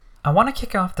I want to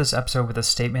kick off this episode with a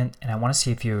statement, and I want to see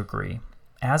if you agree.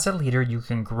 As a leader, you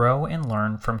can grow and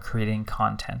learn from creating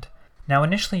content. Now,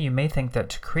 initially, you may think that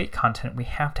to create content, we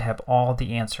have to have all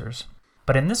the answers.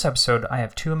 But in this episode, I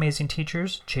have two amazing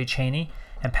teachers, Jay Chaney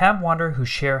and Pav Wander, who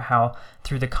share how,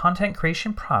 through the content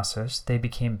creation process, they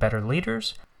became better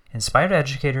leaders, inspired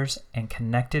educators, and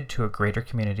connected to a greater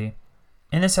community.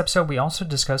 In this episode, we also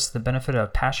discuss the benefit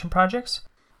of passion projects,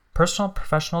 personal and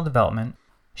professional development,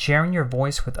 sharing your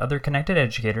voice with other connected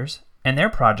educators, and their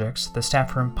projects, the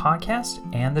Staff Room Podcast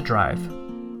and The Drive.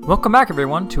 Welcome back,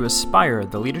 everyone, to Aspire,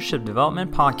 the Leadership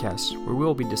Development Podcast, where we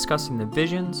will be discussing the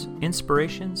visions,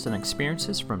 inspirations, and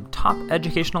experiences from top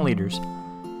educational leaders.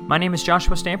 My name is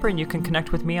Joshua Stamper, and you can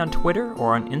connect with me on Twitter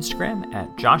or on Instagram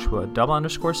at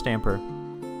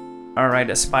Joshua_Stamper. All right,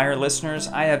 Aspire listeners,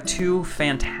 I have two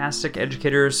fantastic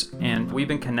educators, and we've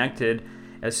been connected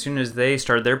as soon as they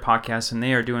started their podcast, and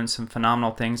they are doing some phenomenal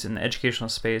things in the educational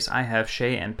space. I have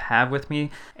Shay and Pav with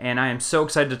me, and I am so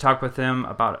excited to talk with them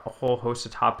about a whole host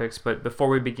of topics. But before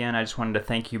we begin, I just wanted to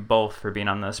thank you both for being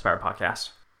on the Aspire podcast.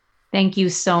 Thank you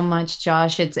so much,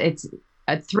 Josh. It's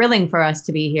thrilling for us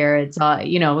to be here. It's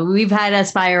we've had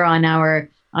Aspire on our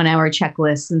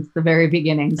checklist since the very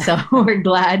beginning, so we're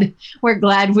glad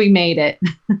we made it.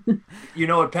 You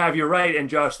know what, Pav, you're right, and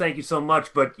Josh, thank you so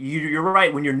much. But you're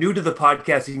right. When you're new to the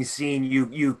podcasting scene,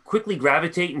 you quickly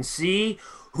gravitate and see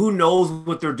who knows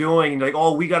what they're doing. Like,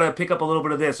 oh, we got to pick up a little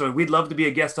bit of this, or we'd love to be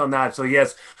a guest on that. So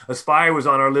yes, Aspire was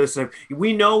on our list.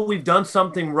 We know we've done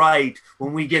something right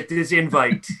when we get this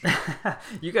invite.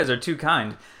 You guys are too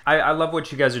kind. I love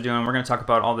what you guys are doing. We're going to talk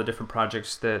about all the different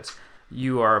projects that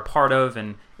you are a part of,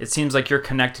 and it seems like you're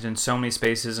connected in so many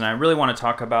spaces, and I really want to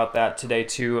talk about that today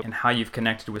too, and how you've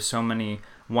connected with so many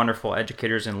wonderful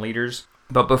educators and leaders.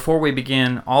 But before we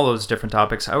begin all those different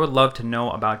topics, I would love to know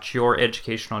about your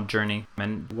educational journey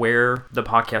and where the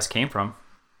podcast came from.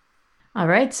 All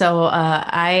right. So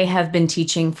I have been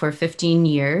teaching for 15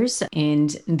 years in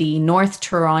the North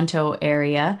Toronto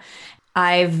area.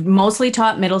 I've mostly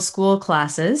taught middle school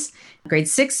classes,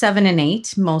 grades 6, 7, and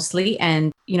 8 mostly.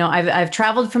 And, I've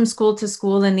traveled from school to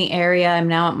school in the area. I'm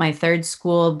now at my third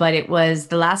school, but it was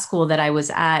the last school that I was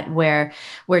at where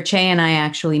Che and I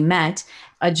actually met.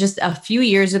 Just a few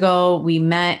years ago, we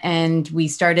met and we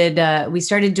started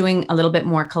doing a little bit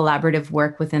more collaborative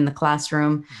work within the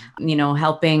classroom.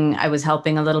 I was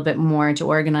helping a little bit more to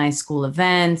organize school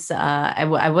events.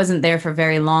 I wasn't there for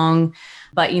very long,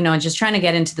 but, just trying to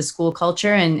get into the school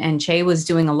culture, and Che was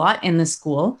doing a lot in the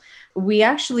school. We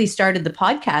actually started the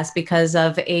podcast because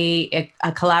of a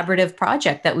collaborative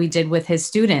project that we did with his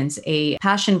students, a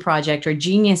passion project or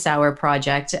genius hour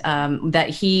project that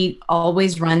he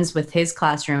always runs with his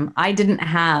classroom. I didn't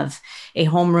have a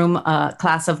homeroom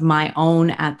class of my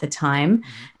own at the time.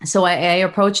 Mm-hmm. So I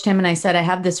approached him and I said, I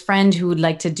have this friend who would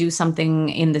like to do something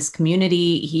in this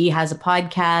community. He has a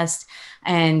podcast.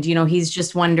 And, he's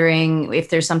just wondering if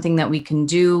there's something that we can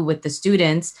do with the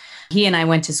students. He and I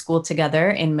went to school together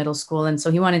in middle school. And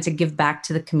so he wanted to give back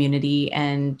to the community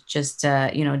and just,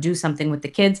 do something with the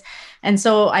kids. And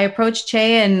so I approached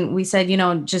Che and we said,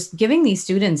 just giving these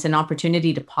students an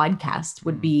opportunity to podcast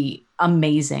would be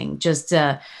amazing. Just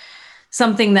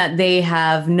something that they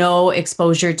have no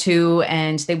exposure to,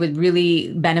 and they would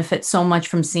really benefit so much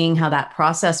from seeing how that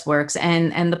process works.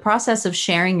 And the process of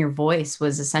sharing your voice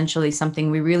was essentially something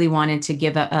we really wanted to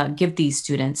give these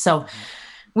students. So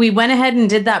we went ahead and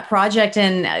did that project.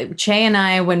 And Che and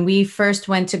I, when we first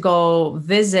went to go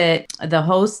visit the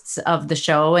hosts of the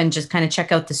show and just kind of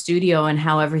check out the studio and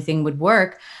how everything would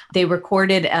work, they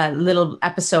recorded a little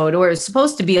episode, or it was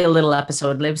supposed to be a little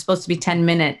episode. It was supposed to be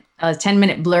 10-minute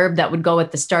blurb that would go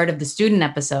at the start of the student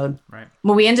episode. Right.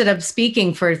 Well, we ended up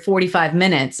speaking for 45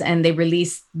 minutes, and they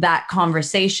released that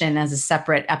conversation as a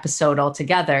separate episode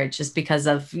altogether, just because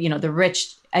of, the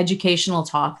rich educational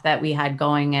talk that we had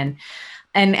going.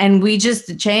 And we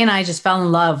Che and I just fell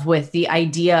in love with the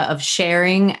idea of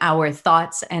sharing our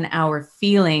thoughts and our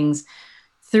feelings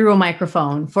through a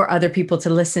microphone for other people to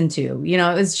listen to.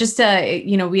 It was just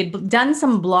we had done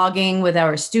some blogging with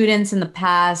our students in the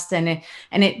past, and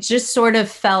it just sort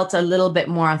of felt a little bit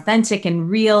more authentic and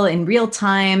real in real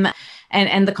time.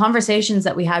 And the conversations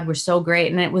that we had were so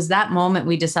great. And it was that moment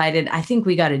we decided, I think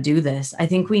we got to do this. I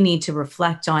think we need to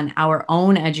reflect on our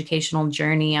own educational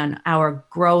journey, on our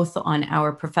growth, on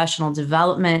our professional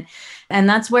development. And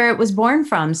that's where it was born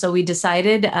from. So we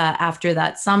decided after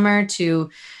that summer to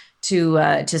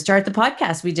start the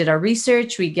podcast. We did our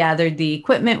research, we gathered the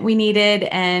equipment we needed,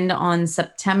 and on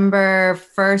September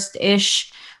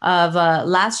 1st-ish, of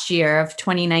last year of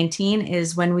 2019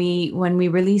 is when we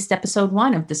released episode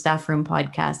 1 of the Staff Room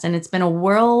podcast, and it's been a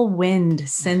whirlwind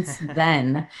since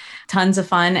then. Tons of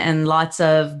fun and lots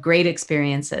of great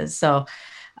experiences. So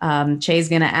Che's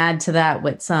going to add to that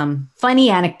with some funny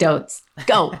anecdotes.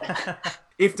 Go.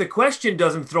 If the question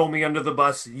doesn't throw me under the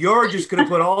bus, you're just going to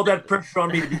put all that pressure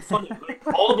on me to be funny. Like,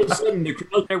 all of a sudden, they're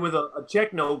out there with a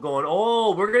check note going,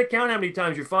 oh, we're going to count how many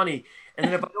times you're funny. And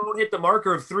then if I don't hit the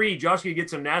marker of 3, Josh can get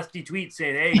some nasty tweets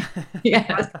saying, hey,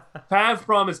 Yes. Pav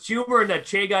promised humor and that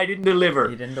Che guy didn't deliver.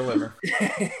 He didn't deliver.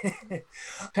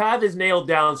 Pav has nailed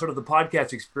down sort of the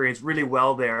podcast experience really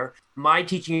well there. My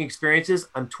teaching experiences,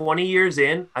 I'm 20 years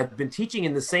in. I've been teaching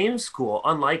in the same school,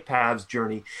 unlike Pav's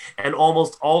journey, and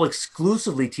almost all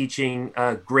exclusively teaching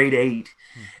grade 8.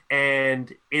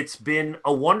 And it's been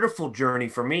a wonderful journey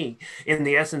for me in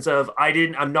the essence of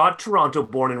I'm not Toronto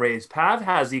born and raised. Pav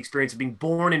has the experience of being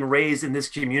born and raised in this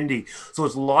community. So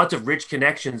it's lots of rich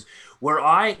connections where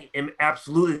I am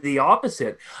absolutely the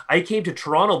opposite. I came to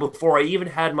Toronto before I even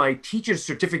had my teacher's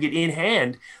certificate in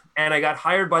hand, and I got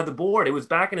hired by the board. It was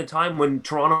back in a time when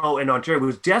Toronto and Ontario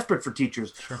was desperate for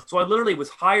teachers. Sure. So I literally was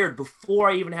hired before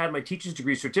I even had my teacher's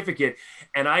degree certificate.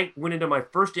 And I went into my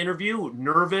first interview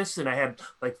nervous, and I had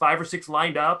like 5 or 6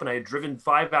 lined up, and I had driven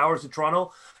 5 hours to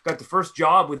Toronto, got the first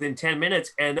job within 10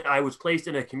 minutes, and I was placed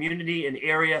in a community, an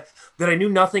area that I knew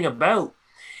nothing about.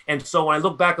 And so when I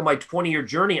look back on my 20-year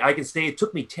journey, I can say it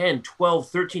took me 10, 12,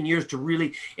 13 years to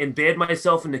really embed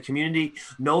myself in the community,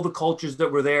 know the cultures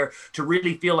that were there, to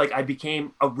really feel like I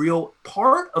became a real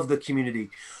part of the community.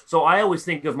 So I always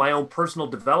think of my own personal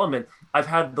development. I've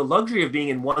had the luxury of being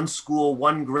in one school,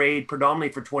 one grade,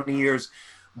 predominantly for 20 years.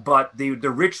 But the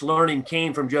rich learning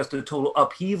came from just a total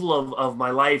upheaval of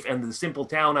my life and the simple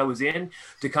town I was in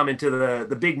to come into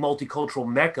the big multicultural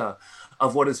mecca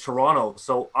of what is Toronto.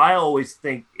 So I always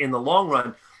think in the long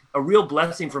run, a real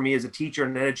blessing for me as a teacher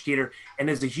and an educator and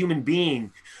as a human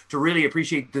being to really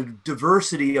appreciate the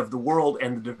diversity of the world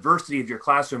and the diversity of your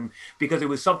classroom, because it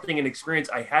was something, an experience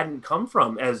I hadn't come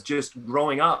from as just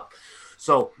growing up.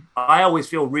 So I always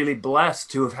feel really blessed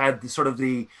to have had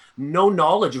the no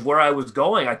knowledge of where I was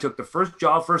going. I took the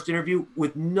first interview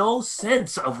with no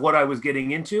sense of what I was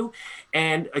getting into.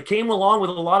 And I came along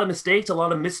with a lot of mistakes, a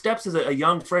lot of missteps as a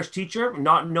young, fresh teacher,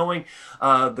 not knowing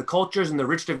the cultures and the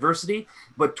rich diversity.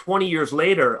 But 20 years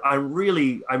later,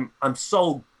 I'm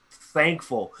so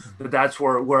thankful that that's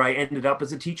where I ended up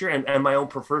as a teacher and my own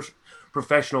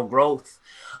professional growth.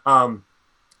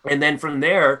 And then from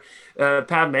there,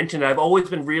 Pav mentioned, I've always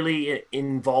been really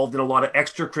involved in a lot of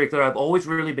extracurricular. I've always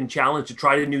really been challenged to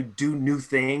try to do new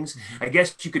things. Mm-hmm. I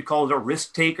guess you could call it a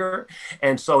risk taker.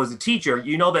 And so as a teacher,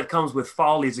 that comes with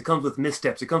follies, it comes with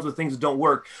missteps, it comes with things that don't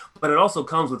work, but it also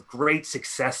comes with great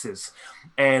successes.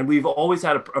 And we've always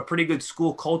had a pretty good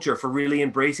school culture for really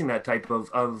embracing that type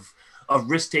of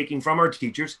risk taking from our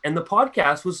teachers. And the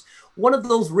podcast was one of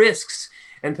those risks.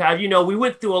 And Pav, we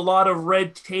went through a lot of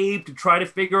red tape to try to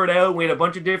figure it out. We had a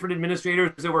bunch of different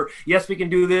administrators that were, yes, we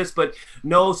can do this, but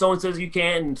no, someone says you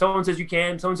can't, and someone says you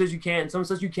can, someone says you can't, and someone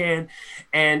says you can.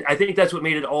 And I think that's what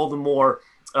made it all the more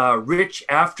rich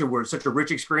afterwards, such a rich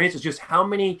experience. It's just how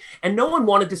many, and no one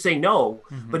wanted to say no,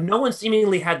 mm-hmm. but no one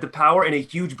seemingly had the power and a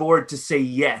huge board to say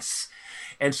yes.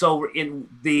 And so in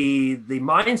the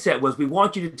mindset was, we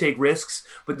want you to take risks,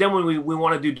 but then when we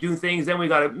want to do things, then we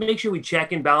got to make sure we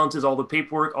check and balances all the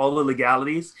paperwork, all the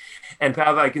legalities. And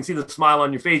Pav, I can see the smile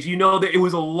on your face. That it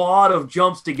was a lot of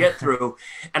jumps to get through.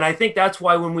 And I think that's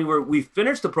why when we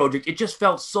finished the project, it just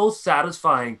felt so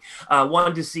satisfying.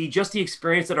 Wanted to see just the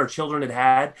experience that our children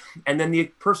had, and then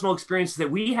the personal experiences that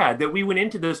we had, that we went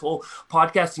into this whole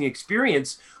podcasting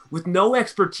experience with no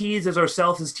expertise as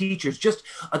ourselves as teachers, just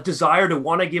a desire to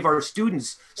want to give our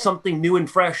students something new and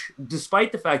fresh,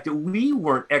 despite the fact that we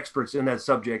weren't experts in that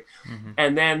subject. Mm-hmm.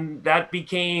 And then that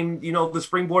became, the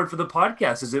springboard for the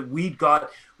podcast, is that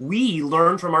we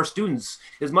learn from our students.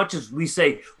 As much as we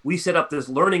say we set up this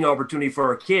learning opportunity for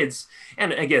our kids,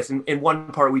 and I guess in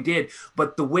one part we did,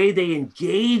 but the way they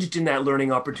engaged in that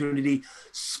learning opportunity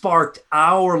sparked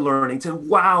our learning. Said,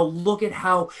 wow, look at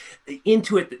how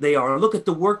into it they are. Look at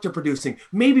the work they're producing.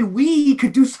 Maybe we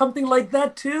could do something like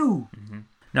that too. Mm-hmm.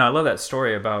 Now, I love that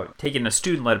story about taking a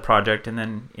student-led project, and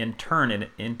then in turn it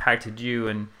impacted you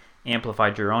and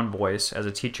amplified your own voice as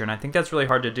a teacher. And I think that's really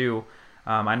hard to do.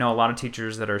 I know a lot of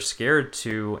teachers that are scared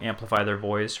to amplify their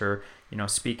voice or,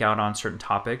 speak out on certain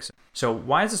topics. So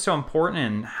why is it so important,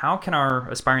 and how can our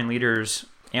aspiring leaders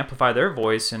amplify their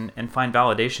voice and find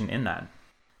validation in that?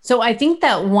 So I think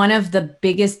that one of the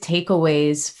biggest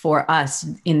takeaways for us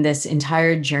in this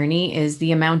entire journey is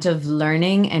the amount of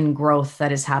learning and growth that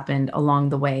has happened along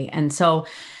the way. And so,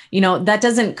 that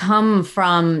doesn't come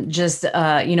from just,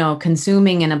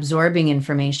 consuming and absorbing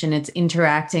information. It's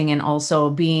interacting and also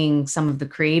being some of the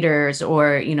creators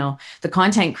or, the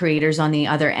content creators on the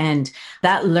other end.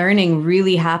 That learning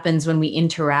really happens when we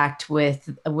interact with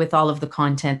all of the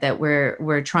content that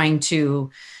we're trying to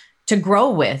grow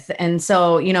with. And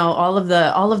so, all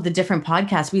of the different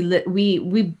podcasts,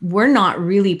 we were not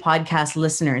really podcast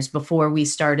listeners before we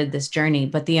started this journey,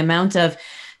 but the amount of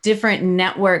different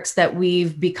networks that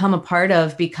we've become a part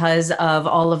of because of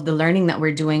all of the learning that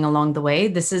we're doing along the way,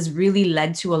 this has really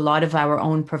led to a lot of our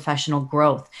own professional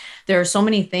growth. There are so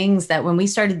many things that when we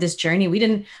started this journey, we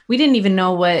didn't even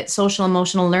know what social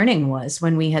emotional learning was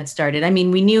when we had started. I mean,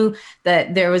 we knew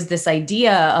that there was this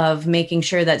idea of making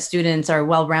sure that students are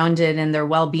well-rounded and their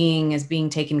well-being is being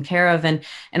taken care of and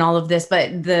all of this,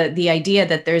 but the idea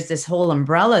that there's this whole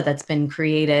umbrella that's been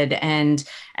created and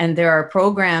there are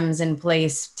programs in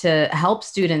place to help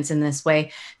students in this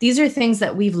way. These are things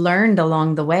that we've learned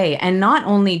along the way, and not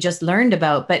only just learned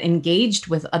about, but engaged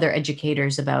with other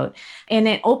educators about. And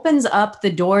it opens up the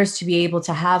doors to be able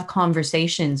to have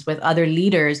conversations with other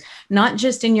leaders, not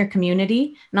just in your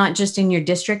community, not just in your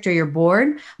district or your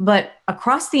board, but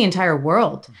across the entire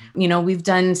world. We've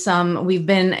been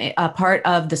a part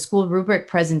of the school rubric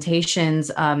presentations,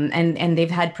 and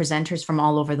they've had presenters from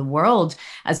all over the world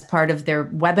as part of their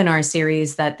webinar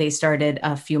series that they started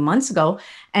a few months ago.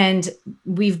 And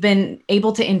we've been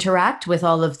able to interact with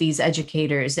all of these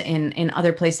educators in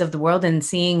other places of the world and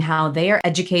seeing how they are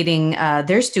educating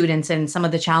their students and some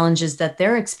of the challenges that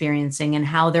they're experiencing and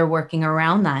how they're working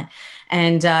around that.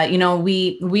 And,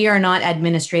 we are not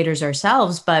administrators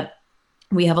ourselves, but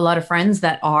we have a lot of friends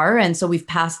that are, and so we've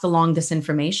passed along this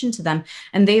information to them,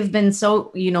 and they've been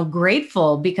so,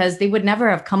 grateful because they would never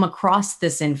have come across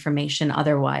this information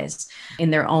otherwise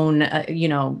in their own,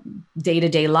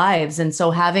 day-to-day lives. And so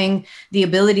having the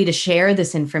ability to share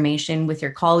this information with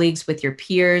your colleagues, with your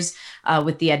peers,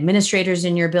 with the administrators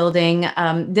in your building,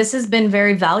 this has been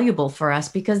very valuable for us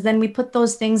because then we put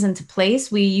those things into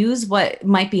place. We use what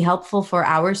might be helpful for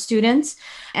our students,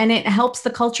 and it helps the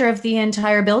culture of the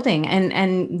entire building and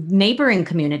neighboring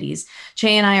communities.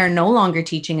 Che and I are no longer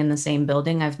teaching in the same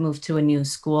building. I've moved to a new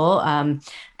school.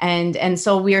 And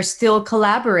so we are still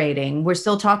collaborating. We're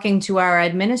still talking to our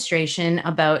administration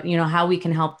about, how we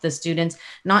can help the students,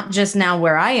 not just now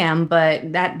where I am,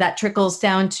 but that trickles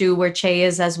down to where Che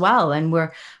is as well. And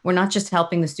we're not just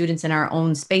helping the students in our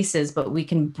own spaces, but we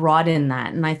can broaden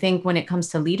that. And I think when it comes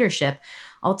to leadership,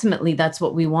 ultimately, that's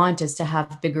what we want, is to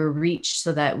have bigger reach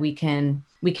so that we can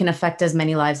affect as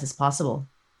many lives as possible.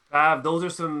 Those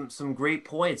are some great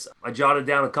points. I jotted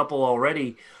down a couple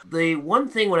already. The one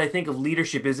thing when I think of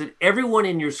leadership is that everyone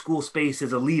in your school space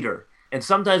is a leader. And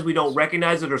sometimes we don't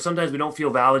recognize it, or sometimes we don't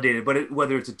feel validated, but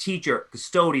whether it's a teacher,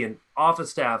 custodian,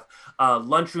 office staff,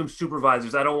 lunchroom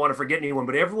supervisors, I don't want to forget anyone,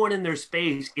 but everyone in their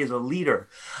space is a leader.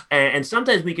 And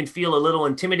sometimes we can feel a little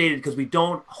intimidated because we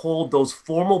don't hold those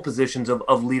formal positions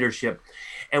of leadership.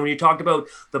 And when you talked about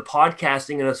the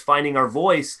podcasting and us finding our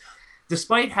voice,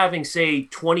 despite having, say,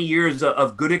 20 years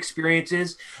of good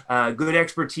experiences, good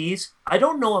expertise, I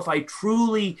don't know if I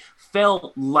truly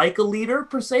felt like a leader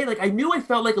per se. Like, I knew I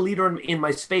felt like a leader in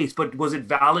my space, but was it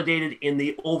validated in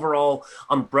the overall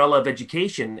umbrella of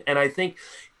education? And I think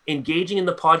engaging in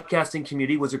the podcasting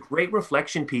community was a great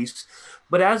reflection piece.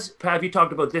 But as Pav, you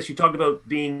talked about this, you talked about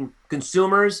being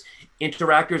consumers,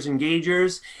 interactors,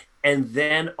 engagers, and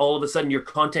then all of a sudden you're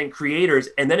content creators,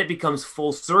 and then it becomes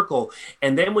full circle.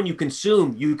 And then when you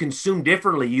consume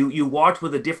differently. You watch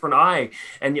with a different eye.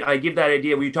 And I give that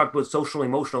idea where you talked about social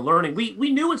emotional learning.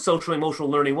 We knew what social emotional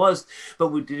learning was, but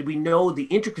did we know the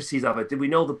intricacies of it? Did we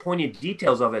know the poignant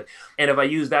details of it? And if I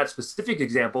use that specific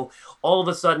example, all of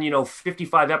a sudden,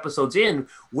 55 episodes in,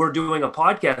 we're doing a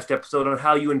podcast episode on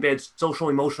how you embed social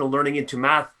emotional learning into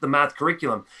the math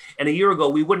curriculum. And a year ago,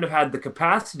 we wouldn't have had the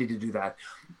capacity to do that.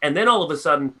 And then all of a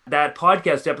sudden, that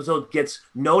podcast episode gets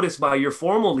noticed by your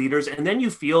formal leaders, and then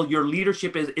you feel your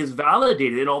leadership is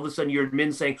validated. And all of a sudden, your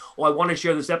admin saying, "Oh, I want to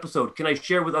share this episode. Can I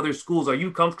share with other schools? Are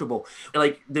you comfortable?" And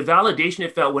like the validation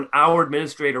it felt when our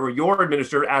administrator or your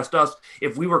administrator asked us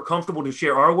if we were comfortable to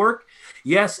share our work.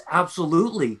 Yes,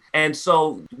 absolutely. And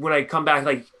so when I come back,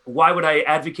 like, why would I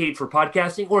advocate for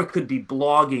podcasting? Or it could be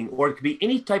blogging, or it could be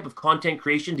any type of content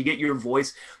creation to get your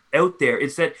voice out there.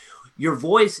 It's that your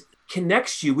voice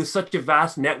connects you with such a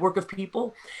vast network of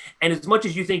people. And as much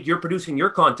as you think you're producing your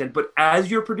content, but as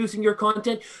you're producing your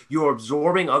content, you're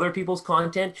absorbing other people's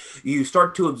content. You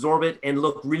start to absorb it and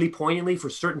look really poignantly for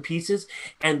certain pieces.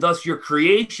 And thus your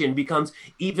creation becomes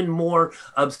even more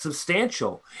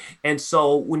substantial. And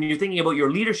so when you're thinking about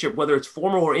your leadership, whether it's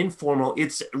formal or informal,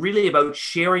 it's really about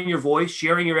sharing your voice,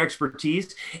 sharing your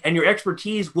expertise, and your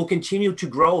expertise will continue to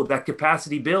grow. That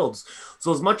capacity builds.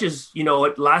 So as much as,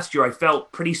 last year I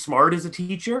felt pretty smart as a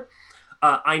teacher,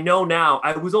 I know now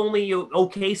I was only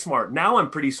okay smart. Now I'm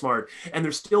pretty smart, and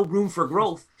there's still room for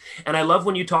growth. And I love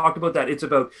when you talked about that. It's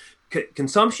about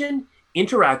consumption,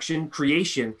 interaction,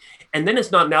 creation. And then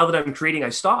it's not now that I'm creating, I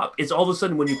stop. It's all of a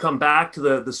sudden when you come back to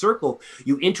the circle,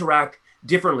 you interact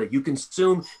differently, you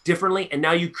consume differently, and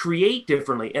now you create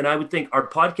differently. And I would think our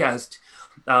podcast,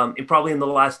 and probably in the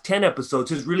last 10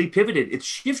 episodes, has really pivoted. It's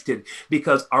shifted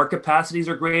because our capacities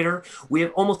are greater. We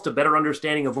have almost a better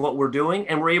understanding of what we're doing,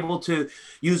 and we're able to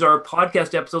use our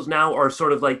podcast episodes now are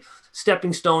sort of like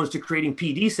stepping stones to creating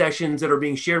PD sessions that are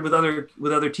being shared with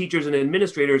other teachers and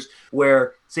administrators,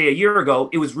 where, say, a year ago,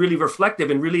 it was really reflective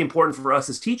and really important for us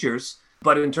as teachers.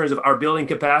 But in terms of our building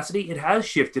capacity, it has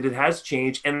shifted, it has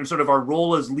changed, and sort of our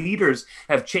role as leaders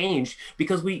have changed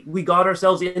because we got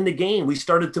ourselves in the game. We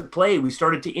started to play, we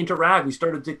started to interact, we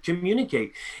started to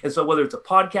communicate. And so whether it's a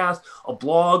podcast, a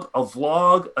blog, a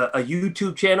vlog, a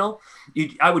YouTube channel,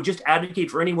 I would just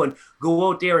advocate for anyone, go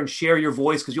out there and share your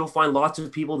voice, because you'll find lots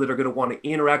of people that are going to want to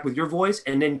interact with your voice.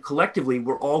 And then collectively,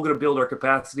 we're all going to build our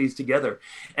capacities together.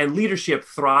 And leadership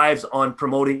thrives on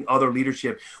promoting other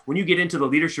leadership. When you get into the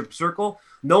leadership circle,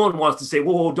 no one wants to say,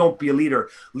 whoa, don't be a leader.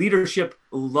 Leadership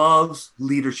loves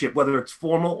leadership, whether it's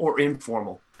formal or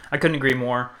informal. I couldn't agree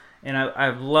more. And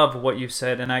I love what you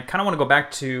said. And I kind of want to go back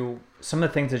to some of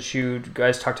the things that you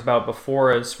guys talked about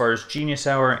before as far as Genius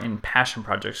Hour and passion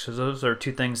projects, because those are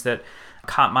two things that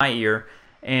caught my ear.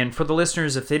 And for the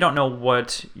listeners, if they don't know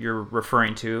what you're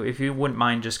referring to, if you wouldn't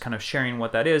mind just kind of sharing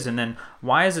what that is, and then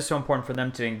why is it so important for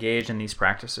them to engage in these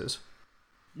practices?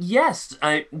 Yes.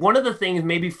 One of the things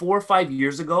maybe 4 or 5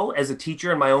 years ago as a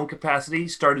teacher in my own capacity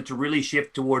started to really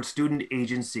shift towards student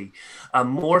agency,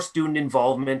 more student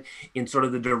involvement in sort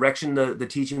of the direction the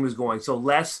teaching was going. So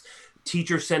less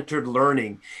teacher-centered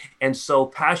learning. And so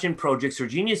passion projects or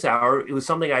Genius Hour, it was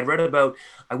something I'd read about.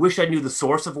 I wish I knew the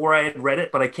source of where I had read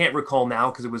it, but I can't recall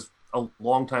now because it was a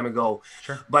long time ago.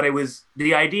 Sure. But it was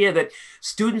the idea that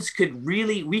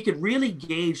we could really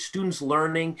gauge students'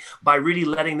 learning by really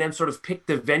letting them sort of pick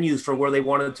the venues for where they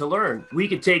wanted to learn. We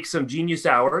could take some Genius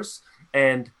Hours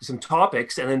and some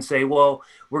topics and then say, well,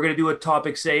 we're going to do a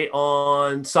topic, say,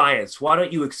 on science. Why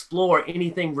don't you explore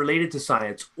anything related to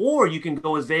science? Or you can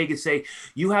go as vague as say,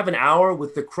 you have an hour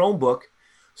with the Chromebook,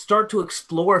 start to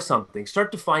explore something,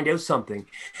 start to find out something.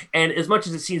 And as much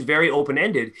as it seems very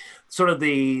open-ended, sort of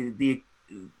the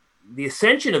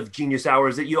ascension of Genius Hour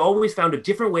is that you always found a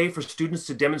different way for students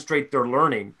to demonstrate their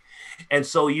learning. And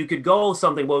so you could go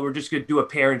something, well, we're just going to do a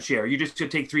pair and share. You're just going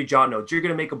to take 3 jot notes. You're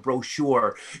going to make a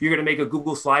brochure. You're going to make a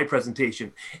Google slide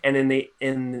presentation. And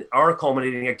in our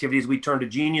culminating activities, we turned a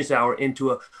Genius Hour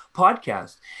into a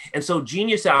podcast. And so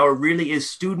Genius Hour really is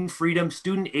student freedom,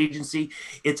 student agency.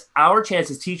 It's our chance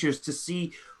as teachers to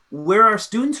see where our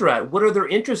students are at, what are their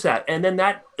interests at, and then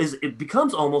it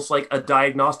becomes almost like a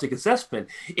diagnostic assessment.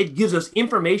 It gives us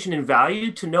information and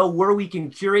value to know where we can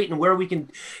curate and where we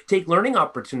can take learning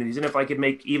opportunities. And if I could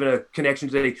make even a connection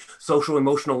to social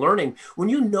emotional learning, when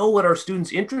you know what our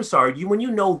students' interests are, when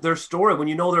you know their story, when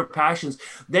you know their passions,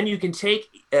 then you can take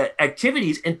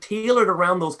activities and tailor it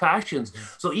around those passions.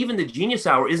 Mm-hmm. So even the Genius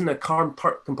Hour isn't a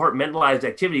compartmentalized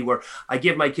activity where I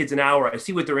give my kids an hour, I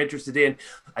see what they're interested in,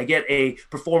 I get a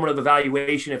performative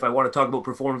evaluation if I want to talk about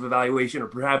performative evaluation, or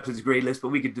perhaps it's a grade list, but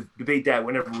we could debate that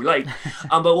whenever we like.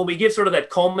 But when we give sort of that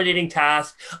culminating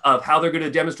task of how they're going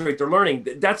to demonstrate their learning,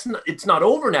 it's not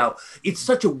over now. It's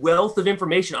such a wealth of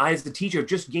information I as the teacher have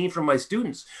just gained from my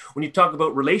students. When you talk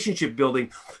about relationship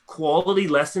building, quality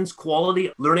lessons,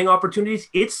 quality learning opportunities,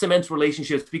 it cements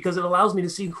relationships because it allows me to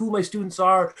see who my students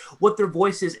are, what their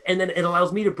voice is, and then it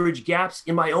allows me to bridge gaps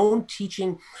in my own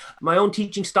teaching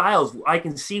styles. I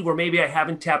can see where maybe I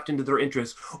haven't tapped into their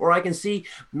interests, or I can see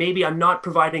maybe I'm not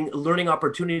providing learning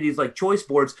opportunities like choice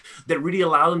boards that really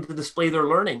allow them to display their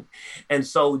learning. And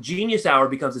so Genius Hour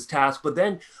becomes this task, but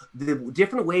then the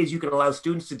different ways you can allow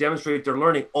students to demonstrate their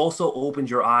learning also opens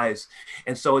your eyes.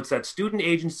 And so it's that student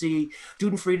agency,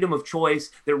 student freedom of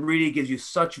choice that really gives you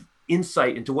such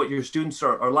insight into what your students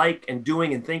are like and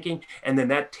doing and thinking. And then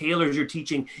that tailors your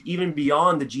teaching even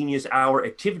beyond the Genius Hour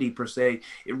activity per se.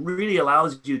 It really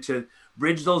allows you to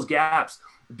bridge those gaps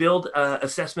build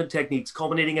assessment techniques,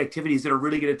 culminating activities that are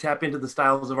really going to tap into the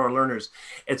styles of our learners.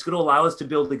 It's going to allow us to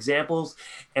build examples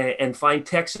and find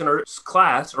text in our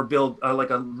class, or build like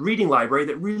a reading library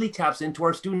that really taps into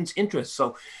our students' interests.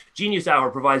 So Genius Hour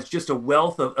provides just a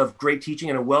wealth of great teaching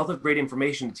and a wealth of great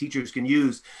information that teachers can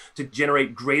use to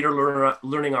generate greater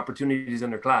learning opportunities in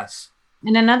their class.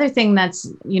 And another thing that's,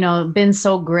 been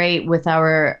so great with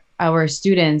our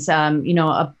students,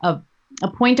 a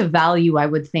point of value, I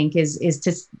would think, is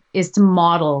to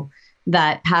model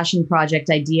that passion project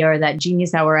idea or that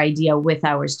Genius Hour idea with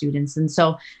our students. And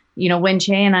so, when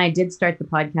Che and I did start the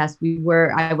podcast,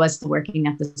 I was still working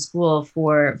at the school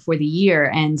for the year.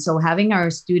 And so having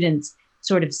our students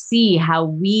sort of see how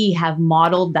we have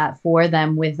modeled that for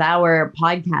them with our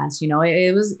podcast,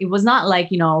 it was not like,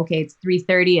 okay, it's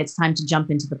 3:30, it's time to jump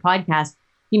into the podcast.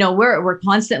 We're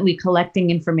constantly collecting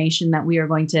information that we are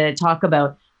going to talk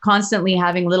about, constantly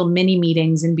having little mini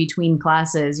meetings in between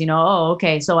classes,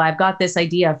 okay, so I've got this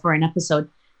idea for an episode.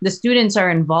 The students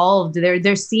are involved.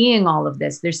 They're seeing all of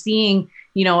this. They're seeing,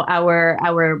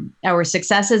 our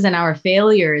successes and our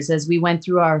failures as we went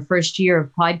through our first year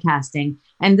of podcasting.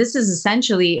 And this is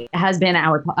essentially has been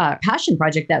our passion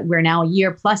project that we're now a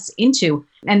year plus into,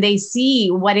 and they see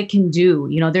what it can do.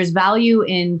 There's value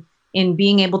in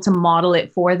being able to model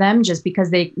it for them, just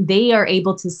because they are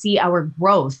able to see our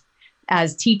growth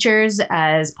as teachers,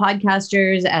 as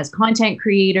podcasters, as content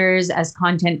creators, as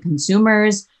content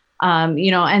consumers,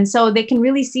 and so they can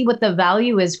really see what the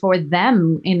value is for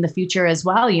them in the future as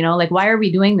well. Like, why are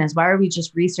we doing this? Why are we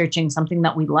just researching something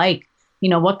that we like?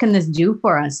 What can this do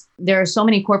for us? There are so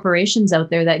many corporations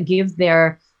out there that give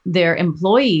their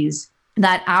employees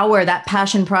that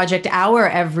passion project hour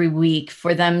every week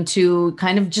for them to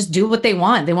kind of just do what they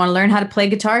want. They want to learn how to play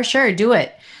guitar. Sure, do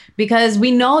it. Because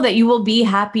we know that you will be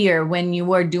happier when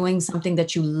you are doing something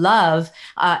that you love,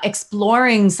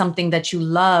 exploring something that you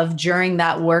love during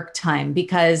that work time,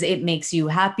 because it makes you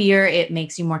happier, it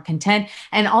makes you more content.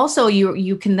 And also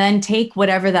you can then take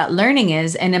whatever that learning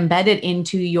is and embed it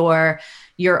into your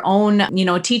own,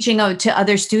 teaching out to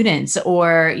other students,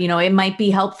 or, it might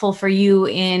be helpful for you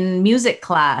in music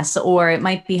class, or it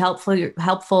might be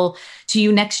helpful to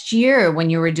you next year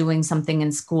when you were doing something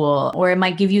in school, or it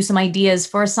might give you some ideas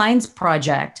for a science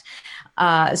project.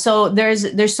 So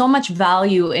there's so much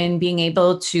value in being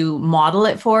able to model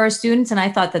it for our students. And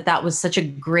I thought that was such a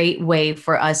great way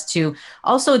for us to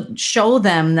also show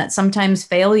them that sometimes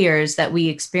failures that we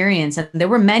experience, and there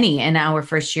were many in our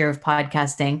first year of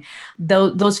podcasting,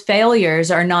 those failures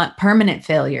are not permanent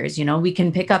failures. We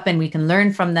can pick up and we can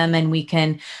learn from them, and we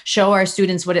can show our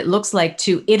students what it looks like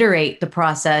to iterate the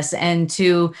process and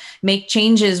to make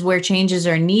changes where changes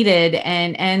are needed,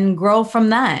 and grow from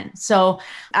that. So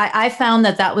I found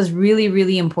that was really,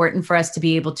 really important for us to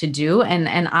be able to do.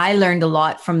 And I learned a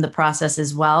lot from the process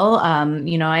as well. And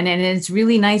it's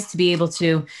really nice to be able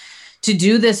to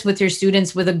do this with your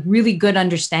students with a really good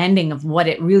understanding of what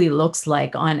it really looks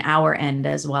like on our end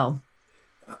as well.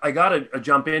 I got to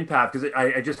jump in, Pat, because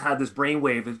I just had this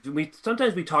brainwave.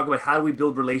 Sometimes we talk about how do we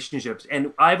build relationships.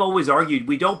 And I've always argued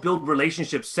we don't build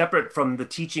relationships separate from the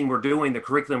teaching we're doing, the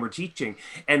curriculum we're teaching.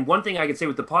 And one thing I can say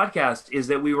with the podcast is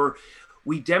that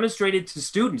we demonstrated to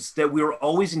students that we were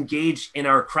always engaged in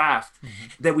our craft,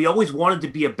 that we always wanted to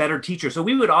be a better teacher. So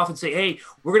we would often say, hey,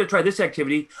 we're going to try this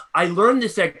activity. I learned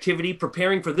this activity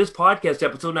preparing for this podcast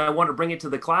episode, and I want to bring it to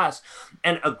the class.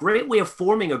 And a great way of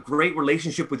forming a great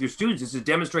relationship with your students is to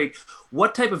demonstrate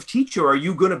what type of teacher are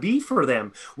you going to be for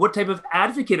them? What type of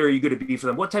advocate are you going to be for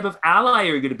them? What type of ally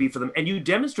are you going to be for them? And you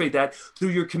demonstrate that through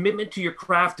your commitment to your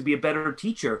craft to be a better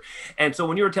teacher. And so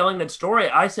when you were telling that story,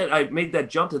 I made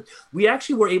that jump that we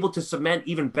actually were able to cement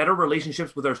even better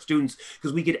relationships with our students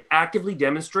because we could actively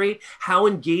demonstrate how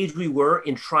engaged we were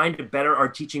in trying to better our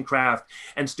teaching craft.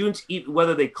 And students,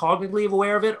 whether they cognitively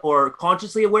aware of it or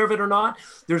consciously aware of it or not,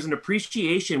 there's an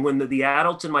appreciation when the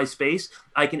adults in my space,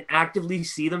 I can actively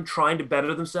see them trying to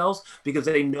better themselves because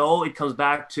they know it comes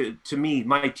back to me.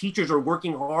 My teachers are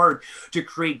working hard to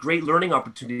create great learning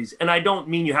opportunities. And I don't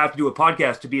mean you have to do a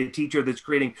podcast to be a teacher that's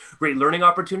creating great learning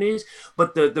opportunities,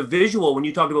 but the visual, when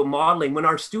you talk about modeling, when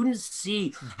our students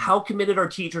see how committed our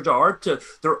teachers are to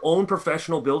their own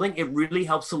professional building, it really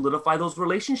helps solidify those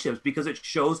relationships because it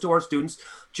shows to our students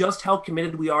just how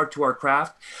committed we are to our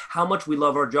craft, how much we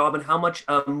love our job, and how much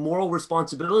moral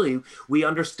responsibility we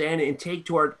understand and take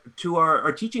to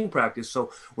our teaching practice.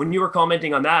 So when you were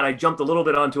commenting on that, I jumped a little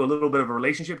bit onto a little bit of a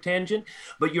relationship tangent,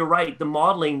 but you're right. The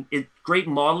modeling is great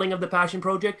modeling of the Passion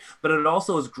Project, but it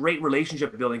also is great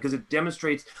relationship building because it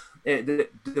demonstrates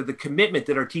the commitment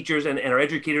that our teachers and our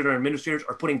educators and our administrators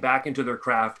are putting back into their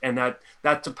craft. And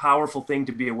that's a powerful thing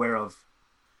to be aware of.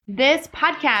 This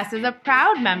podcast is a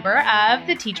proud member of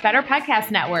the Teach Better Podcast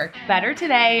Network. Better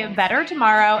today, better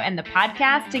tomorrow, and the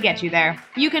podcast to get you there.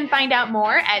 You can find out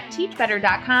more at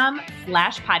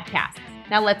teachbetter.com/podcasts.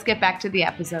 Now let's get back to the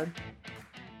episode.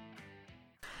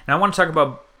 Now I want to talk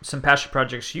about some passion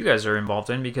projects you guys are involved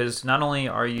in, because not only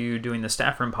are you doing the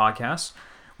Staff Room podcast,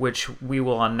 which we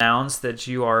will announce that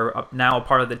you are now a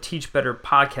part of the Teach Better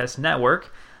Podcast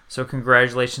Network. So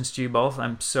congratulations to you both.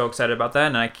 I'm so excited about that,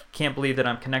 and I can't believe that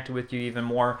I'm connected with you even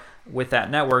more with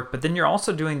that network. But then you're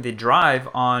also doing the Drive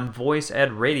on Voice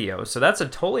Ed Radio. So that's a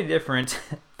totally different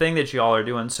thing that you all are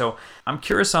doing. So I'm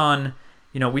curious on,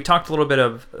 we talked a little bit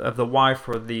of the why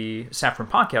for the Staff Room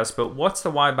podcast, but what's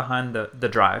the why behind the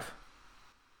Drive?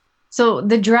 So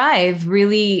the Drive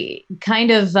really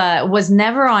kind of was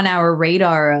never on our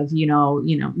radar of,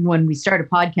 when we start a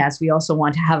podcast, we also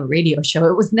want to have a radio show.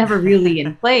 It was never really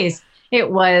in place.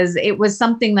 It was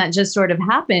something that just sort of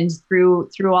happened through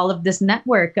all of this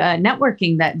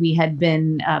networking that we had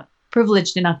been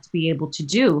privileged enough to be able to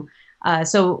do.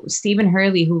 So Stephen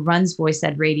Hurley, who runs Voice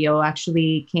Ed Radio,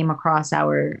 actually came across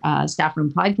our Staff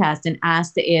Room podcast and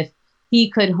asked if he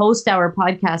could host our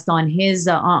podcast on his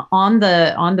on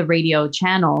the radio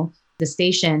channel, the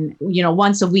station,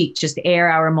 once a week, just air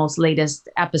our most latest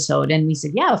episode. And we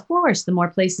said, yeah, of course. The more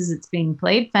places it's being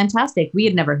played, fantastic. We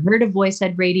had never heard of Voice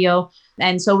Ed Radio,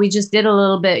 and so we just did a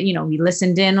little bit. We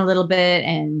listened in a little bit,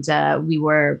 and we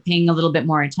were paying a little bit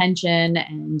more attention,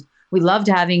 and we loved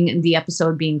having the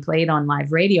episode being played on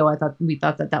live radio. We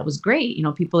thought that was great.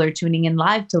 People are tuning in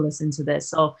live to listen to this,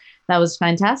 so that was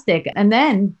fantastic. And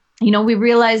then we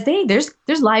realized, hey, there's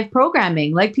live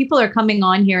programming. Like, people are coming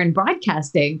on here and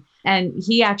broadcasting. And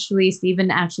Stephen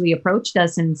actually approached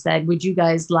us and said, would you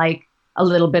guys like a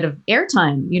little bit of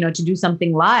airtime, to do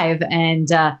something live? And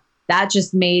that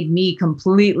just made me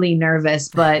completely nervous.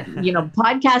 But,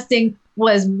 podcasting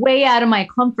was way out of my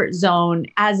comfort zone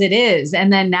as it is.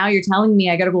 And then now you're telling me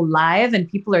I got to go live and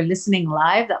people are listening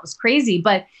live. That was crazy.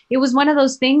 But it was one of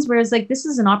those things where it's like, this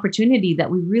is an opportunity that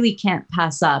we really can't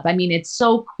pass up. I mean, it's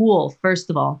so cool, first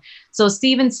of all. So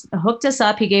Steven hooked us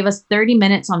up. He gave us 30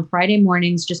 minutes on Friday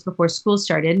mornings just before school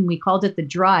started. And we called it the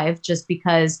Drive just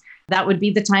because that would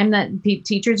be the time that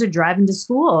teachers are driving to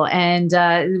school. And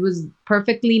it was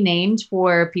perfectly named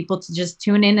for people to just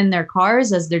tune in their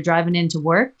cars as they're driving into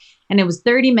work. And it was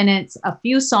 30 minutes, a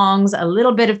few songs, a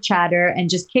little bit of chatter, and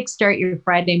just kickstart your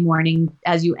Friday morning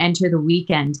as you enter the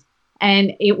weekend.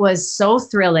 And it was so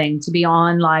thrilling to be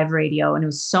on live radio, and it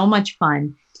was so much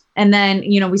fun. And then,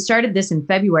 we started this in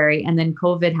February, and then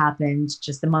COVID happened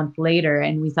just a month later.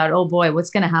 And we thought, oh boy, what's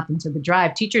going to happen to the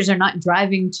Drive? Teachers are not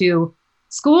driving to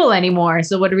school anymore.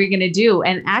 So what are we going to do?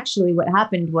 And actually what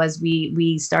happened was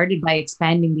we started by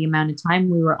expanding the amount of time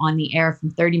we were on the air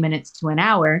from 30 minutes to an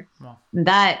hour. Wow.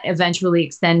 That eventually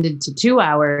extended to 2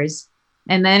 hours.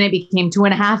 And then it became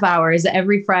 2.5 hours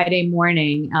every Friday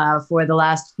morning for the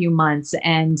last few months.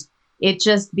 And it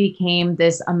just became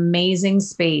this amazing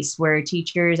space where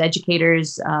teachers,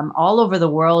 educators all over the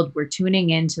world were tuning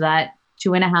into that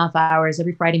 2.5 hours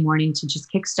every Friday morning to just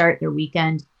kickstart their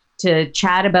weekend, to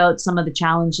chat about some of the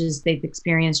challenges they've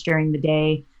experienced during the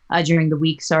week,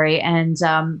 and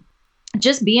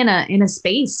just be in a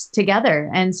space together.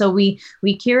 And so we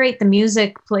curate the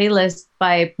music playlist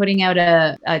by putting out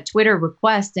a Twitter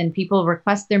request, and people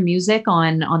request their music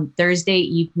on Thursday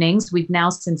evenings. We've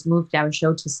now since moved our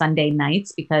show to Sunday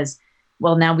nights because,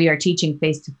 well, now we are teaching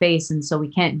face to face, and so we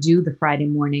can't do the Friday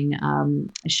morning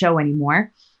show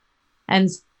anymore. And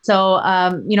so,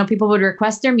 people would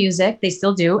request their music. They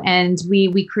still do. And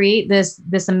we create this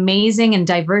amazing and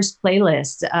diverse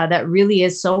playlist that really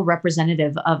is so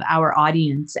representative of our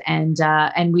audience. And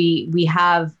we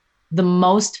have the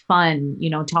most fun,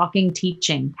 talking,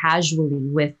 teaching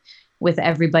casually with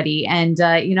everybody. And,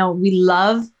 we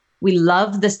love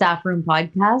the Staff Room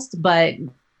podcast, but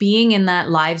being in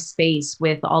that live space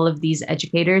with all of these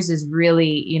educators is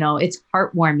really, it's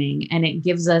heartwarming, and it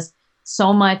gives us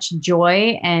so much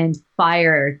joy and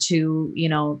fire to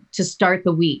start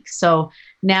the week. So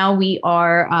now we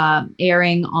are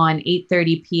airing on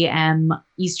 8:30 p.m.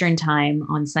 Eastern time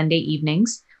on Sunday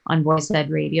evenings on Voice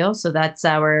Ed Radio. So that's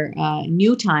our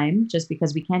new time, just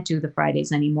because we can't do the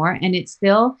Fridays anymore. And it's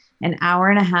still an hour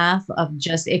and a half of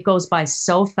it goes by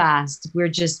so fast.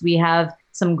 We have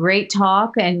some great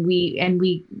talk, and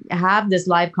we have this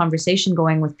live conversation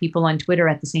going with people on Twitter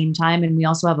at the same time. And we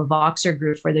also have a Voxer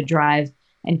group for the Drive,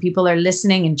 and people are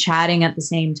listening and chatting at the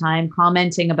same time,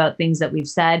 commenting about things that we've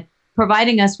said.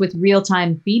 providing us with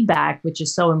real-time feedback, which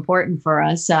is so important for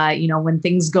us. When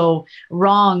things go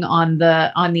wrong on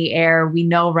the air, we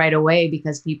know right away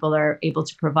because people are able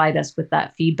to provide us with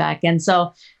that feedback. And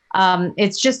so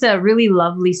it's just a really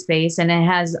lovely space. And it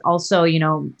has also,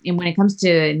 and when it comes to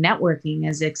networking,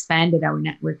 has expanded our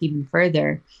network even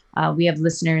further. We have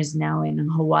listeners now in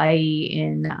Hawaii,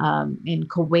 in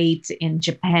Kuwait, in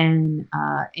Japan,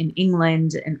 in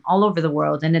England, and all over the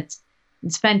world. And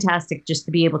it's fantastic just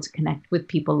to be able to connect with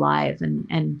people live,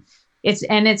 and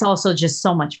it's also just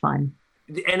so much fun.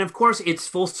 And of course, it's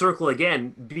full circle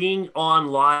again. Being on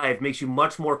live makes you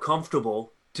much more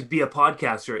comfortable to be a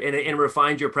podcaster, and it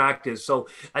refines your practice. So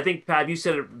I think, Pav, you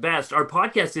said it best. Our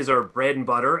podcast is our bread and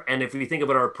butter. And if we think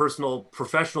about our personal,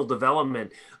 professional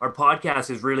development, our podcast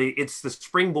is really, it's the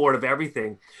springboard of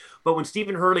everything. But when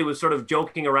Stephen Hurley was sort of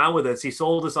joking around with us, he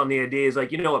sold us on the idea, is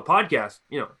like, what podcast,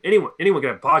 anyone can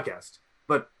have a podcast,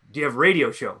 but do you have a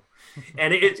radio show?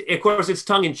 And of course, it's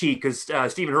tongue in cheek because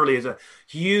Stephen Hurley is a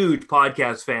huge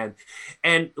podcast fan.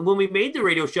 And when we made the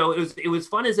radio show, it was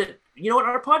fun. Is that,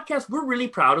 our podcast, we're really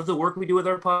proud of the work we do with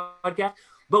our podcast,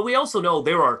 but we also know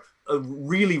there are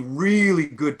really, really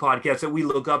good podcasts that we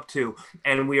look up to,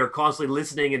 and we are constantly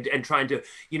listening and trying to,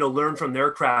 learn from their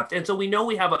craft. And so we know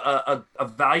we have a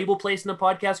valuable place in the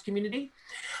podcast community.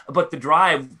 But the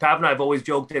drive, Pav and I have always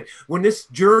joked that when this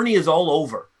journey is all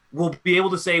over, we'll be able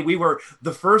to say we were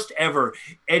the first ever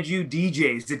edu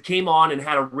DJs that came on and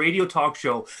had a radio talk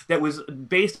show that was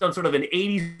based on sort of an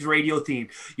 80s radio theme.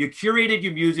 You curated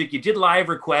your music, you did live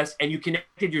requests, and you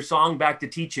connected your song back to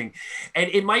teaching. And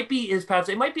it might be, as Pat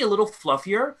said, it might be a little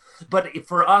fluffier, but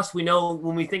for us, we know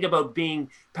when we think about being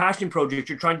passion projects,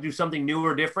 you're trying to do something new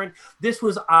or different. This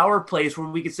was our place where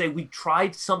we could say we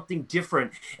tried something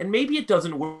different, and maybe it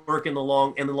doesn't work in the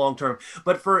long term.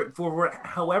 But for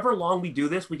however long we do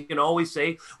this, we can always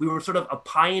say we were sort of a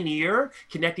pioneer,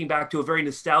 connecting back to a very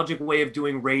nostalgic way of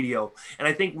doing radio. And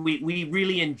I think we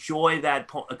really enjoy that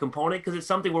component because it's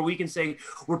something where we can say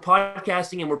we're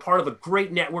podcasting and we're part of a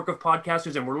great network of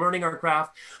podcasters and we're learning our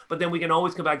craft. But then we can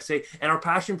always come back and say, and our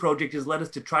passion project has led us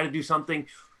to try to do something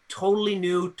totally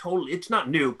new. It's not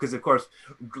new because of course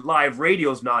live radio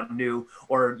is not new,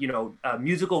 or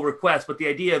musical requests, but the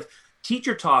idea of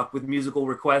teacher talk with musical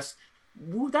requests,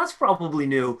 that's probably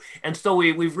new. And so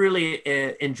we've really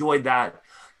enjoyed that.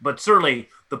 But certainly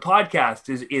the podcast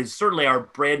is certainly our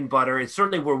bread and butter. It's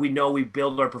certainly where we know we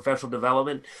build our professional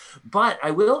development. But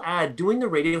I will add, doing the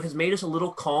radio has made us a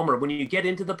little calmer. When you get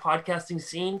into the podcasting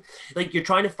scene, like you're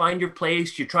trying to find your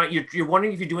place, you're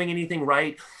wondering if you're doing anything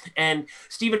right. And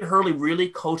Stephen Hurley really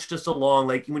coached us along.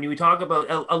 Like when we talk about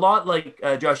a lot, like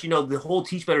Josh, the whole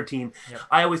Teach Better team, yep.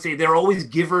 I always say they're always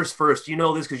givers first. You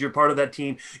know this because you're part of that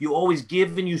team. You always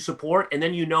give and you support, and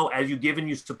then as you give and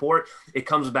you support, it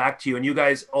comes back to you. And you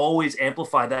guys always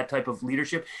amplify that type of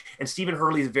leadership. And Stephen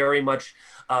Hurley is very much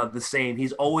the same.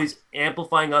 He's always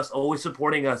amplifying us, always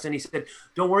supporting us. And he said,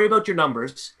 don't worry about your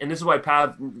numbers. And this is why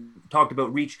Pav talked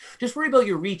about reach. Just worry about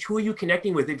your reach. Who are you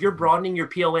connecting with? If you're broadening your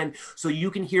PLN so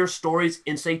you can hear stories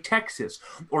in, say, Texas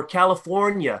or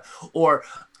California or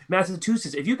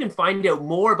Massachusetts, if you can find out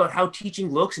more about how teaching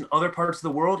looks in other parts of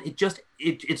the world,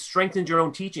 it strengthens your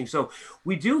own teaching. So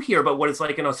we do hear about what it's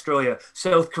like in Australia,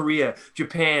 South Korea,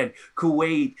 Japan,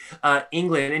 Kuwait,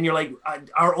 England. And you're like,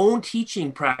 our own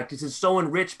teaching practice is so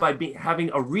enriched by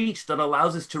having a reach that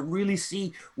allows us to really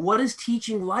see what is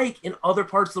teaching like in other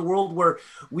parts of the world where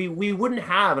we wouldn't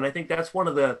have. And I think that's one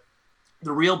of the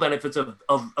real benefits of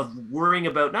worrying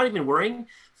about, not even worrying,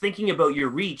 thinking about your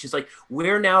reach. Is like,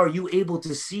 where now are you able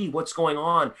to see what's going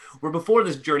on? Where before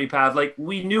this journey path, like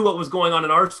we knew what was going on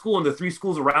in our school and the 3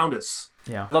 schools around us.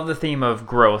 Yeah. I love the theme of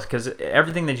growth because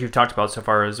everything that you've talked about so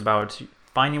far is about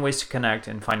finding ways to connect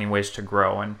and finding ways to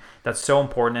grow. And that's so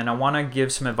important. And I want to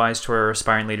give some advice to our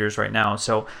aspiring leaders right now.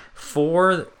 So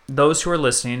for those who are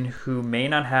listening who may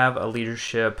not have a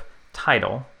leadership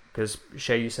title, because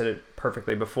Shay, you said it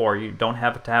perfectly before, you don't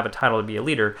have to have a title to be a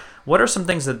leader. What are some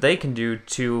things that they can do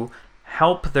to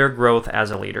help their growth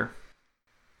as a leader?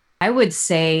 I would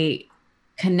say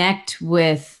connect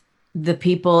with the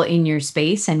people in your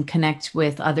space and connect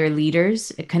with other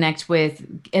leaders, connect with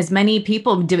as many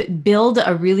people, build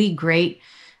a really great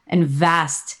and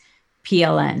vast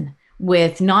PLN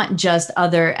with not just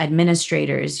other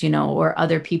administrators, or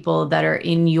other people that are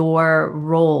in your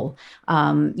role.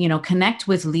 Connect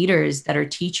with leaders that are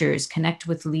teachers, connect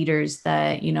with leaders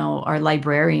that, are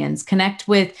librarians, connect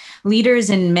with leaders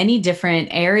in many different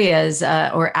areas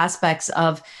or aspects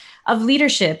of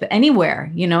leadership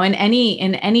anywhere, in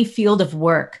any field of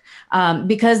work,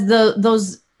 because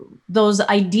those those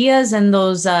ideas and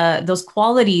those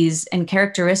qualities and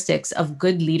characteristics of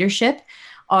good leadership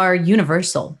are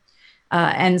universal.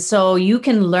 And so you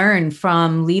can learn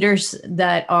from leaders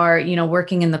that are,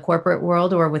 working in the corporate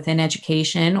world or within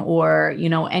education or,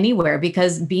 anywhere,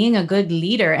 because being a good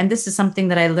leader, and this is something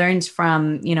that I learned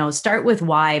from, Start With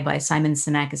Why by Simon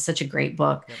Sinek is such a great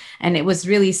book. Yep. And it was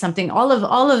really something, all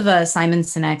of Simon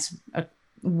Sinek's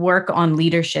work on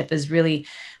leadership is really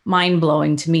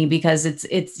mind-blowing to me, because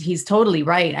he's totally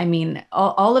right. I mean,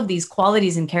 all of these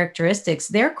qualities and characteristics,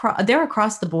 they're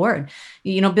across the board.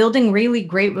 Building really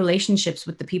great relationships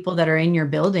with the people that are in your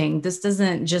building. This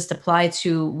doesn't just apply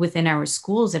to within our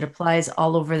schools. It applies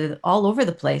all over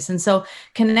the place. And so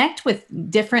connect with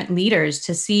different leaders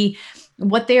to see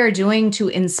what they are doing to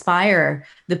inspire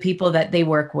the people that they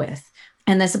work with.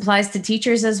 And this applies to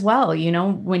teachers as well.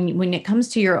 When it comes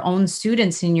to your own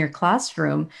students in your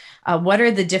classroom, what are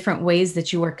the different ways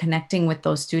that you are connecting with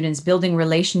those students, building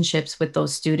relationships with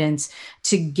those students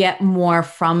to get more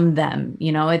from them?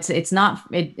 It's not,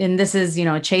 and this is,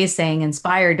 Chase saying,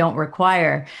 inspire, don't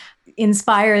require.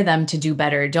 Inspire them to do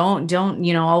better. Don't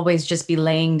always just be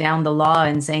laying down the law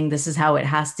and saying this is how it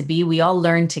has to be. We all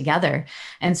learn together.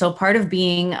 And so part of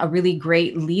being a really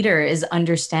great leader is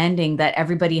understanding that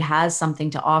everybody has something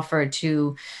to offer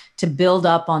to build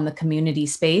up on the community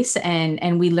space,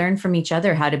 and we learn from each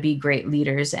other how to be great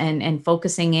leaders, and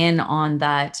focusing in on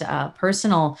that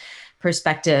personal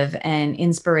perspective and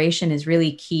inspiration is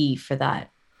really key for that.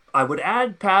 I would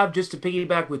add, Pav, just to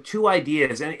piggyback with two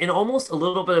ideas and almost a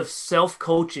little bit of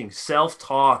self-coaching,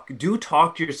 self-talk. Do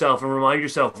talk to yourself and remind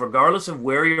yourself, regardless of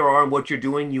where you are and what you're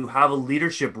doing, you have a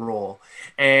leadership role.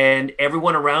 And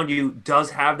everyone around you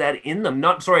does have that in them.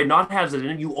 Not has it in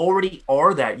them. You already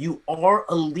are that. You are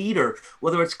a leader,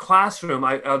 whether it's classroom.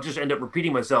 I'll just end up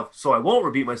repeating myself, so I won't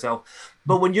repeat myself.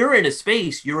 But when you're in a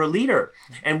space, you're a leader.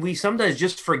 And we sometimes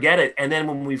just forget it. And then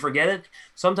when we forget it,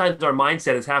 sometimes our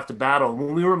mindset is half the battle.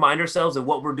 When we remind ourselves that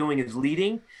what we're doing is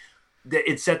leading, that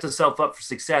it sets us up for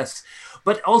success.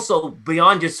 But also,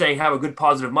 beyond just saying have a good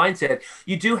positive mindset,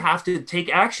 you do have to take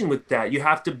action with that. You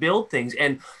have to build things.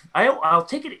 And I'll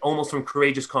take it almost from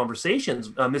Courageous Conversations,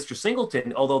 Mr.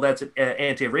 Singleton, although that's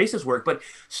anti-racist work, but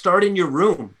start in your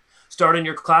room. Start in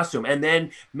your classroom, and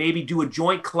then maybe do a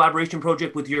joint collaboration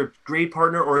project with your grade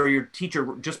partner or your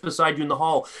teacher just beside you in the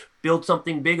hall. Build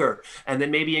something bigger, and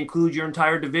then maybe include your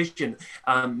entire division.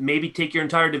 Maybe take your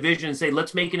entire division and say,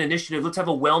 let's make an initiative. Let's have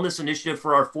a wellness initiative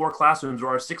for our 4 classrooms or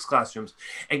our 6 classrooms,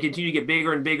 and continue to get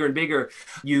bigger and bigger and bigger.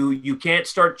 You can't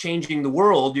start changing the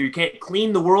world. You can't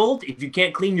clean the world if you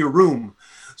can't clean your room.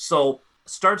 So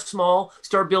start small,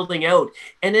 start building out.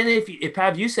 And then if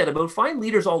Pav, you said about find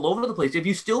leaders all over the place. If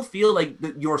you still feel like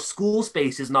your school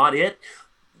space is not it,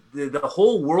 the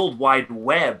whole World Wide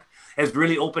Web has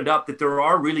really opened up that there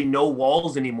are really no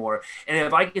walls anymore. And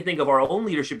if I can think of our own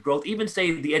leadership growth, even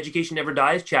say the Education Never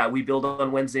Dies chat we build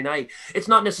on Wednesday night, it's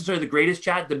not necessarily the greatest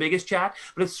chat, the biggest chat,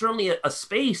 but it's certainly a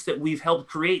space that we've helped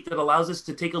create that allows us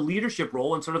to take a leadership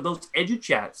role in sort of those edu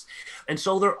chats. And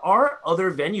so there are other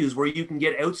venues where you can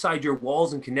get outside your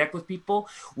walls and connect with people,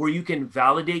 where you can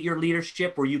validate your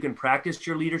leadership, where you can practice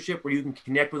your leadership, where you can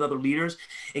connect with other leaders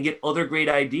and get other great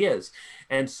ideas.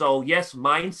 And so, yes,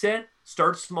 mindset.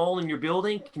 Start small in your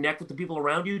building, connect with the people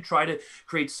around you, try to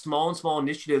create small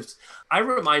initiatives. I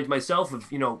remind myself of,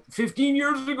 15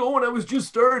 years ago when I was just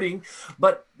starting,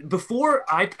 but before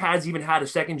iPads even had a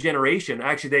second generation,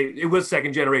 actually it was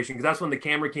second generation because that's when the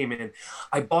camera came in.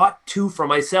 I bought 2 for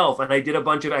myself, and I did a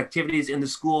bunch of activities in the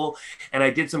school, and I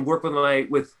did some work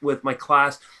with my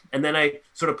class. And then I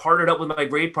sort of partnered up with my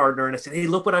grade partner, and I said, hey,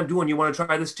 look what I'm doing. You want to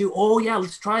try this too? Oh, yeah,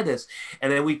 let's try this.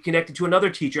 And then we connected to another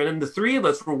teacher. And then the 3 of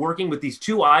us were working with these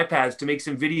 2 iPads to make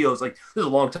some videos. Like, this is a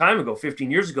long time ago,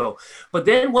 15 years ago. But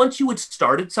then once you had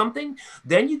started something,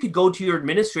 then you could go to your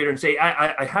administrator and say,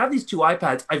 I have these 2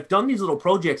 iPads. I've done these little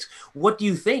projects. What do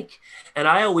you think? And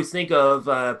I always think of,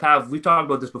 Pav, we've talked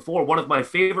about this before, one of my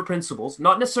favorite principals,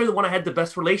 not necessarily the one I had the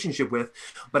best relationship with,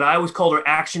 but I always called her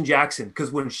Action Jackson,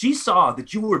 because when she saw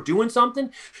that you were doing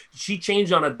something, she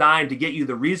changed on a dime to get you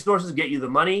the resources, get you the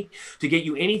money, to get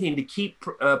you anything to keep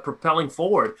propelling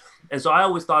forward. And so I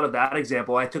always thought of that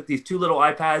example. I took these 2 little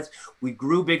iPads, we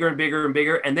grew bigger and bigger and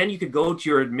bigger, and then you could go to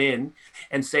your admin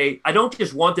and say, I don't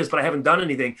just want this, but I haven't done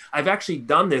anything. I've actually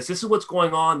done this. This is what's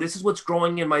going on. This is what's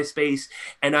growing in my space.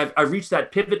 And I've reached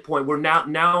that pivot point where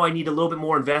now I need a little bit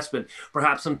more investment.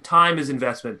 Perhaps some time is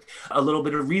investment, a little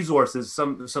bit of resources,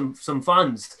 some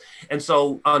funds. And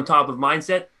so on top of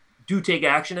mindset, do take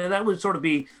action. And that would sort of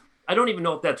be, I don't even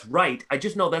know if that's right. I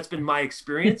just know that's been my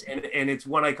experience. And it's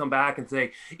when I come back and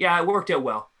say, yeah, it worked out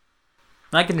well.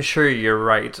 I can assure you you're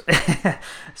right.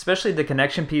 Especially the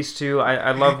connection piece too.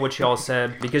 I love what you all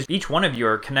said, because each one of you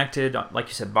are connected, like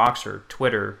you said, Voxer,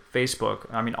 Twitter, Facebook.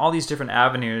 I mean, all these different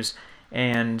avenues,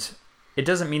 and it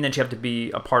doesn't mean that you have to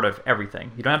be a part of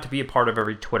everything. You don't have to be a part of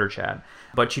every Twitter chat,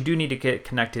 but you do need to get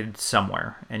connected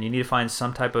somewhere, and you need to find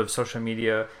some type of social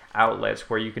media outlets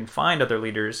where you can find other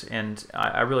leaders. And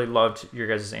I really loved your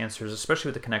guys' answers, especially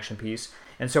with the connection piece.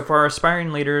 And so for our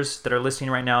aspiring leaders that are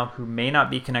listening right now who may not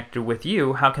be connected with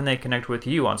you, how can they connect with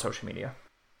you on social media?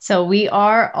 So we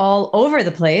are all over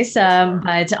the place,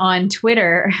 but on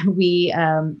Twitter,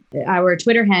 our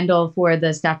Twitter handle for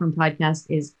the Staff Room Podcast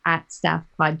is @Staff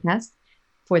Podcast.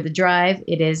 For the Drive,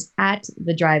 it is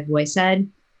 @TheDriveVoiceEd,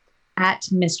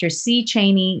 @Mr. C.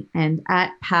 Cheney, and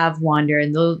 @PavWander.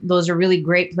 And those are really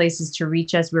great places to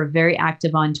reach us. We're very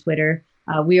active on Twitter.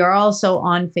 We are also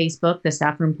on Facebook, the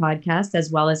Staff Room Podcast, as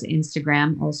well as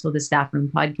Instagram, also the Staff Room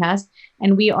Podcast.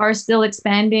 And we are still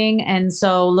expanding. And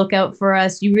so look out for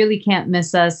us. You really can't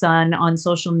miss us on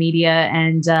social media.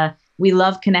 And we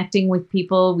love connecting with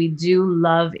people. We do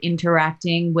love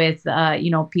interacting with,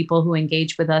 people who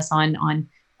engage with us on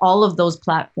all of those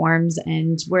platforms.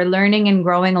 And we're learning and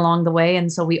growing along the way.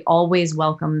 And so we always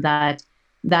welcome that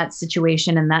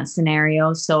situation and that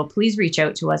scenario. So please reach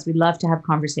out to us. We'd love to have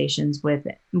conversations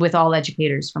with all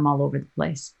educators from all over the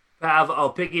place. Pav,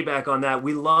 I'll piggyback on that.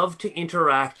 We love to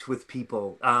interact with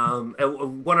people.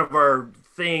 One of our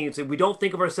things, we don't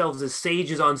think of ourselves as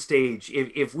sages on stage.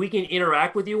 If we can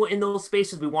interact with you in those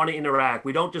spaces, we want to interact.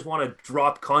 We don't just want to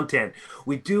drop content.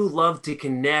 We do love to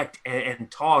connect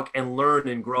and talk and learn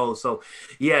and grow. So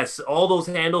yes, all those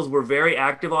handles we're very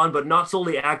active on, but not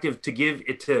solely active to give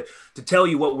it to tell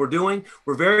you what we're doing.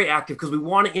 We're very active because we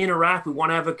want to interact. We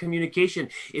want to have a communication.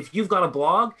 If you've got a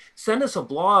blog, send us a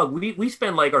blog. We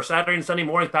spend like our Saturday and Sunday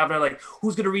mornings, Pav and I, like,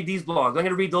 who's going to read these blogs? I'm going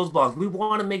to read those blogs. We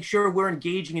want to make sure we're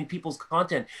engaging in people's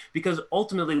content, because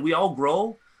ultimately we all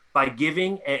grow by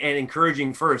giving and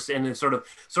encouraging first. And it's sort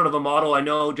of a model. I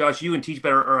know, Josh, you and Teach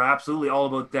Better are absolutely all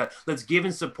about that. Let's give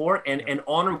and support and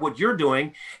honor what you're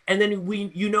doing. And then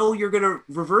you're going to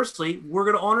reversely, we're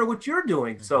going to honor what you're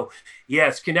doing. So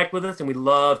yes, connect with us, and we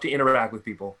love to interact with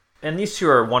people. And these two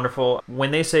are wonderful.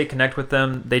 When they say connect with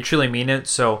them, they truly mean it.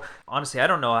 So honestly, I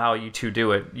don't know how you two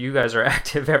do it. You guys are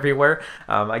active everywhere.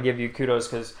 I give you kudos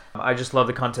because I just love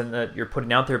the content that you're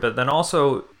putting out there. But then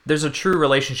also, there's a true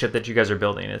relationship that you guys are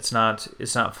building. It's not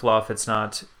fluff. It's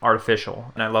not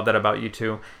artificial. And I love that about you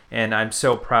two. And I'm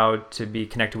so proud to be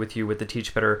connected with you with the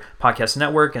Teach Better Podcast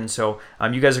Network. And so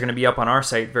you guys are going to be up on our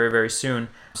site very, very soon.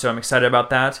 So I'm excited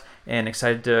about that, and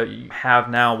excited to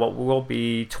have now what will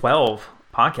be 12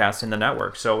 podcasts in the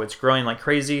network. So it's growing like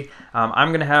crazy.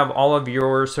 I'm going to have all of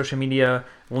your social media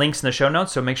links in the show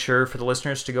notes, so make sure for the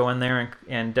listeners to go in there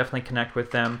and definitely connect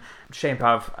with them. Shay and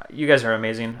Pav, you guys are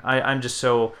amazing. I'm just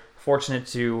so fortunate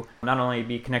to not only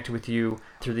be connected with you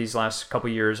through these last couple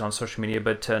years on social media,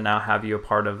 but to now have you a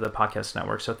part of the podcast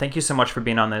network. So thank you so much for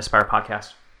being on the Aspire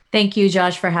podcast. Thank you,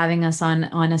 Josh, for having us on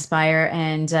Aspire,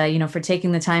 and for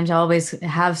taking the time to always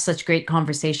have such great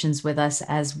conversations with us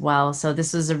as well. So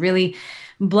this was a really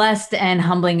blessed and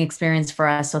humbling experience for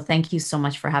us. So thank you so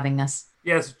much for having us.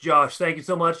 Yes, Josh, thank you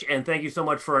so much. And thank you so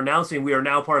much for announcing we are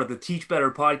now part of the Teach Better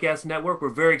Podcast Network. We're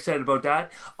very excited about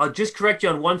that. I'll just correct you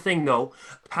on one thing, though.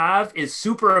 Pav is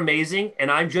super amazing, and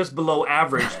I'm just below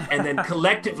average. And then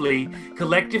collectively,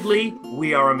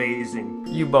 we are amazing.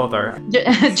 You both are.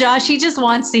 Josh, he just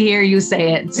wants to hear you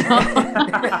say it. So.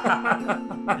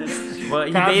 Well,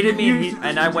 he baited me,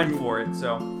 and I went for it,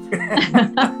 so.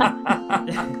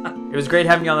 It was great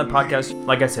having you on the podcast.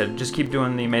 Like I said, just keep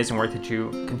doing the amazing work that you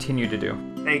continue to do.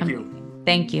 Thank you.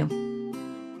 Thank you.